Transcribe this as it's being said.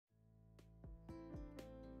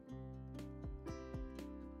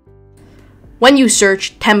When you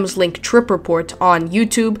search Thameslink trip report on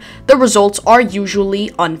YouTube, the results are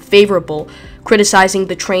usually unfavorable, criticizing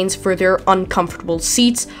the trains for their uncomfortable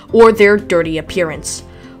seats or their dirty appearance.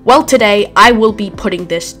 Well, today I will be putting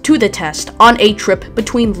this to the test on a trip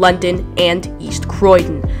between London and East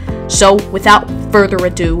Croydon. So, without further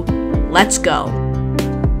ado, let's go.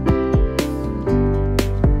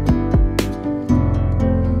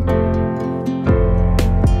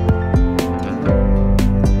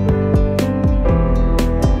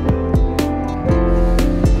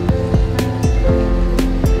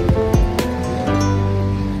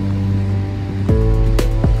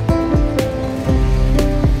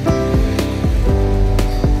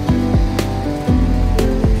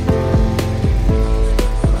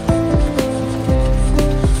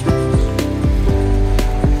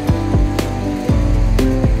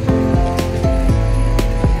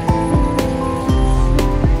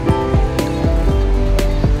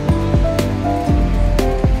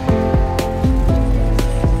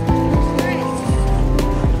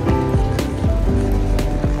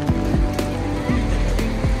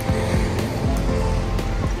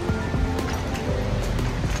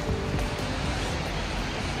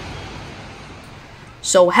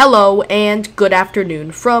 So hello and good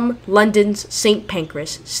afternoon from London's St.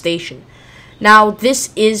 Pancras station. Now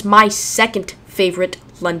this is my second favorite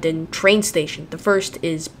London train station. The first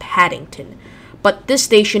is Paddington, but this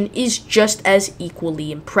station is just as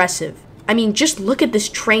equally impressive. I mean, just look at this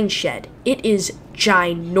train shed. It is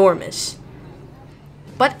ginormous.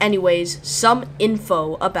 But anyways, some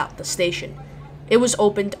info about the station. It was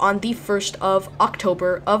opened on the 1st of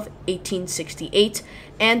October of 1868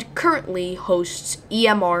 and currently hosts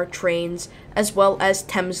EMR trains as well as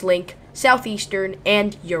Thameslink, Southeastern,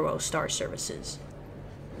 and Eurostar services.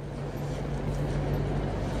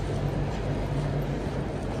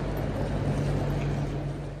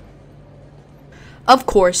 Of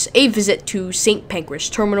course, a visit to St. Pancras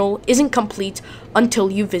Terminal isn't complete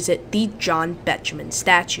until you visit the John Betjeman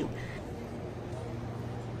statue.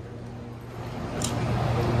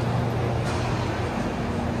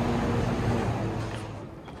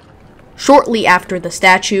 Shortly after the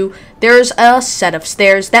statue, there's a set of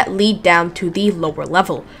stairs that lead down to the lower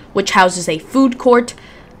level, which houses a food court,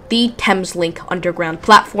 the Thameslink underground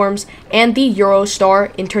platforms, and the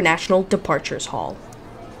Eurostar International Departures Hall.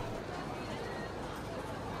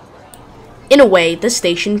 In a way, the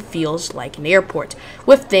station feels like an airport,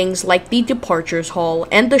 with things like the Departures Hall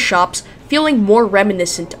and the shops feeling more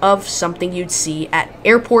reminiscent of something you'd see at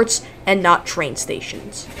airports and not train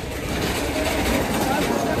stations.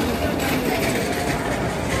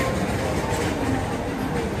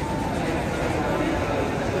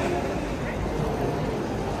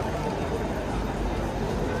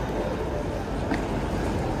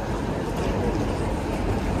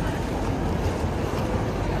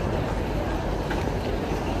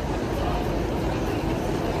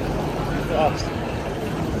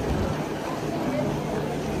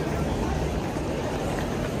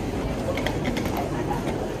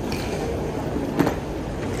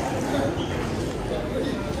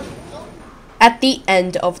 At the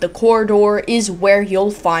end of the corridor is where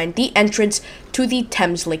you'll find the entrance to the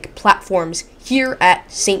Thameslink platforms here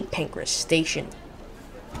at St. Pancras Station.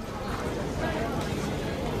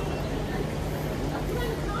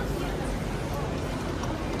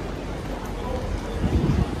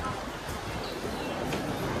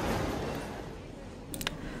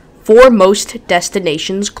 For most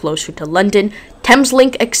destinations closer to London,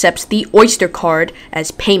 Thameslink accepts the Oyster Card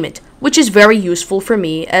as payment, which is very useful for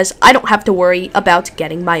me as I don't have to worry about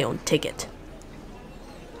getting my own ticket.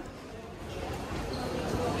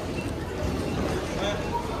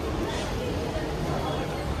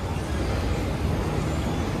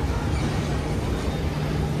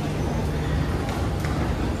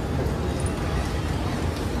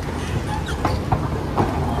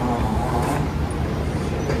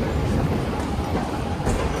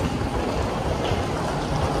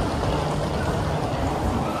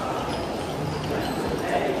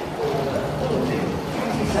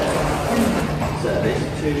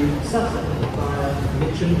 To Sutton via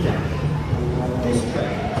Mitcham Junction. This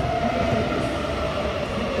train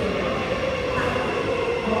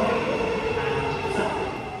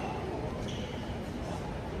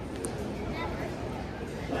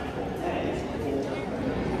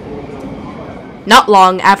Not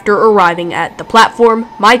long after arriving at the platform,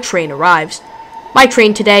 my train arrives. My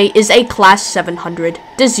train today is a Class 700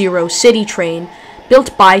 DeZero City train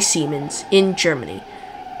built by Siemens in Germany.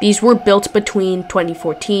 These were built between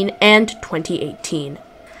 2014 and 2018.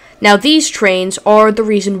 Now these trains are the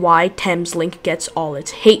reason why Thameslink gets all its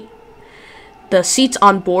hate. The seats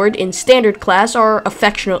on board in standard class are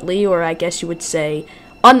affectionately, or I guess you would say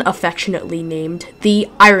unaffectionately, named the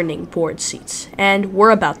ironing board seats, and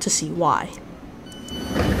we're about to see why. Speak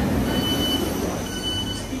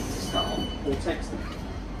to staff or text them.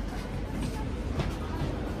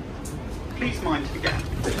 Please mind the gap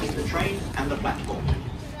between the train and the platform.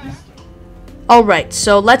 Alright,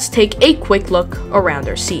 so let's take a quick look around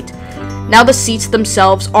our seat. Now the seats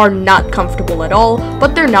themselves are not comfortable at all,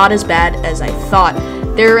 but they're not as bad as I thought.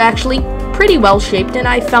 They're actually pretty well shaped, and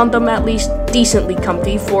I found them at least decently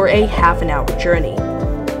comfy for a half an hour journey.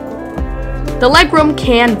 The legroom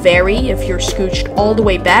can vary. If you're scooched all the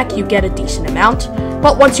way back, you get a decent amount,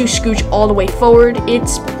 but once you scooch all the way forward,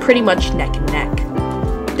 it's pretty much neck and neck.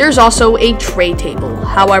 There's also a tray table,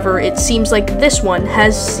 however, it seems like this one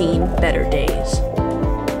has seen better days.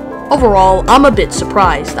 Overall, I'm a bit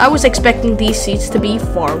surprised. I was expecting these seats to be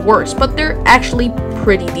far worse, but they're actually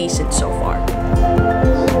pretty decent so far.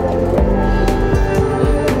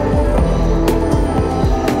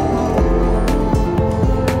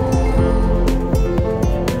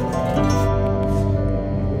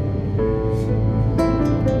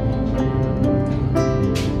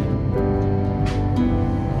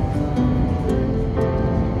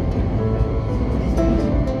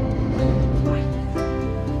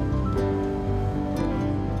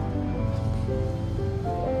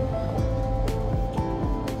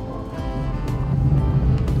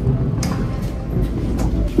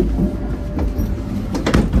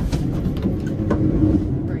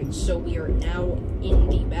 So we are now in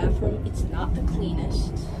the bathroom. It's not the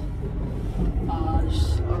cleanest.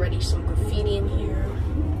 There's already some graffiti in here,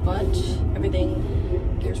 but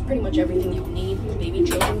there's pretty much everything you need. Baby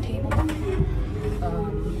children table.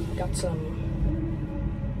 Got some,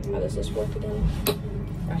 how does this work again?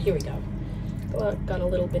 Here we go. Got a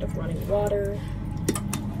little bit of running water.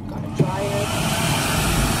 Got a dryer.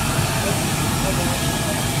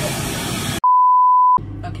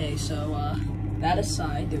 Okay, so that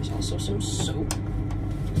aside, there's also some soap.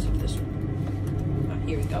 Let's see if this one.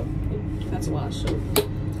 Here we go. That's a lot of soap.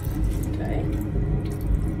 Okay.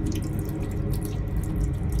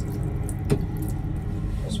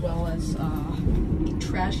 As well as a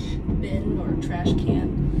trash bin or trash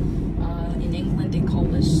can. In England, they call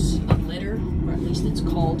this a litter, or at least it's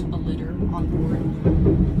called a litter on board.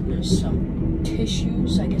 There's some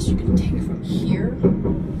tissues, I guess you can take from here.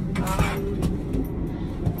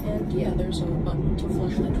 Yeah, there's a button to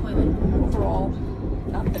flush the toilet. Overall,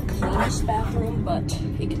 not the cleanest bathroom, but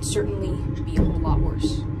it could certainly be a whole lot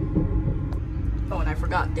worse. Oh, and I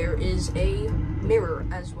forgot, there is a mirror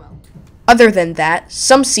as well. Other than that,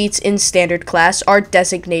 some seats in standard class are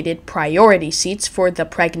designated priority seats for the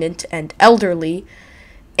pregnant and elderly,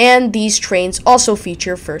 and these trains also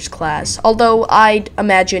feature first class, although I'd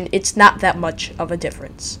imagine it's not that much of a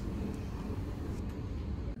difference.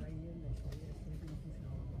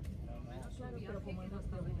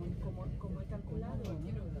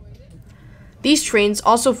 These trains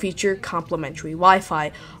also feature complimentary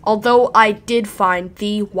Wi-Fi, although I did find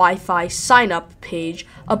the Wi-Fi sign-up page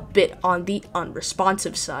a bit on the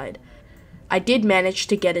unresponsive side. I did manage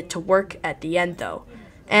to get it to work at the end though,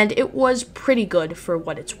 and it was pretty good for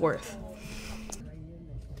what it's worth.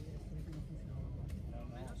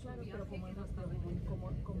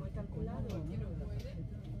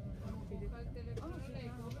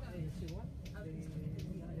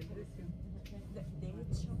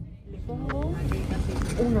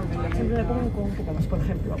 Siempre le pongo un poco más. Por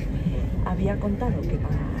ejemplo, había contado que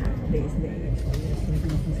para desde...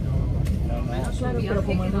 Claro, pero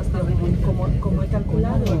como he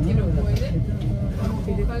calculado... De hecho...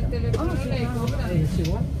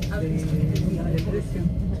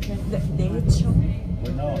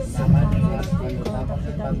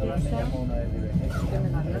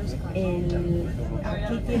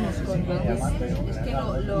 Aquí tienes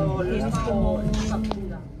como...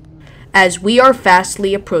 As we are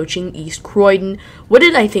fastly approaching East Croydon, what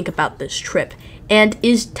did I think about this trip? And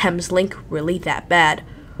is Thameslink really that bad?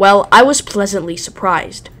 Well, I was pleasantly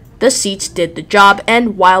surprised. The seats did the job,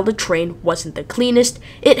 and while the train wasn't the cleanest,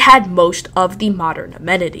 it had most of the modern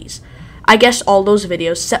amenities. I guess all those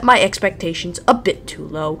videos set my expectations a bit too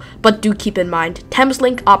low, but do keep in mind,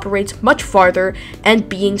 Thameslink operates much farther, and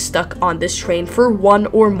being stuck on this train for 1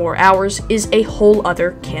 or more hours is a whole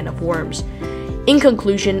other can of worms. In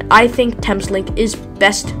conclusion, I think Thameslink is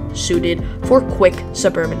best suited for quick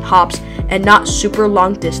suburban hops and not super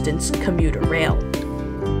long distance commuter rail.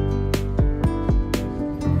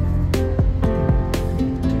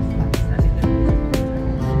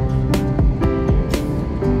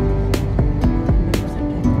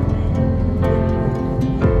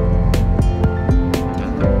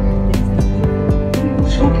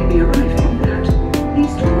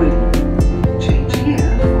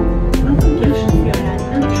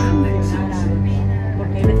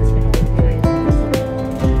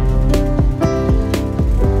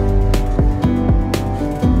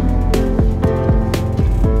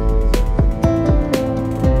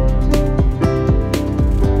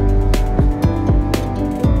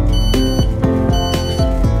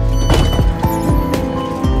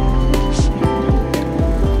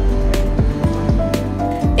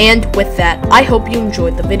 And with that, I hope you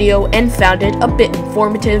enjoyed the video and found it a bit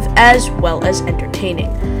informative as well as entertaining.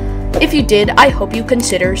 If you did, I hope you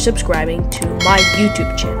consider subscribing to my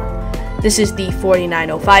YouTube channel. This is the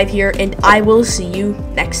 4905 here, and I will see you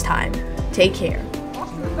next time. Take care.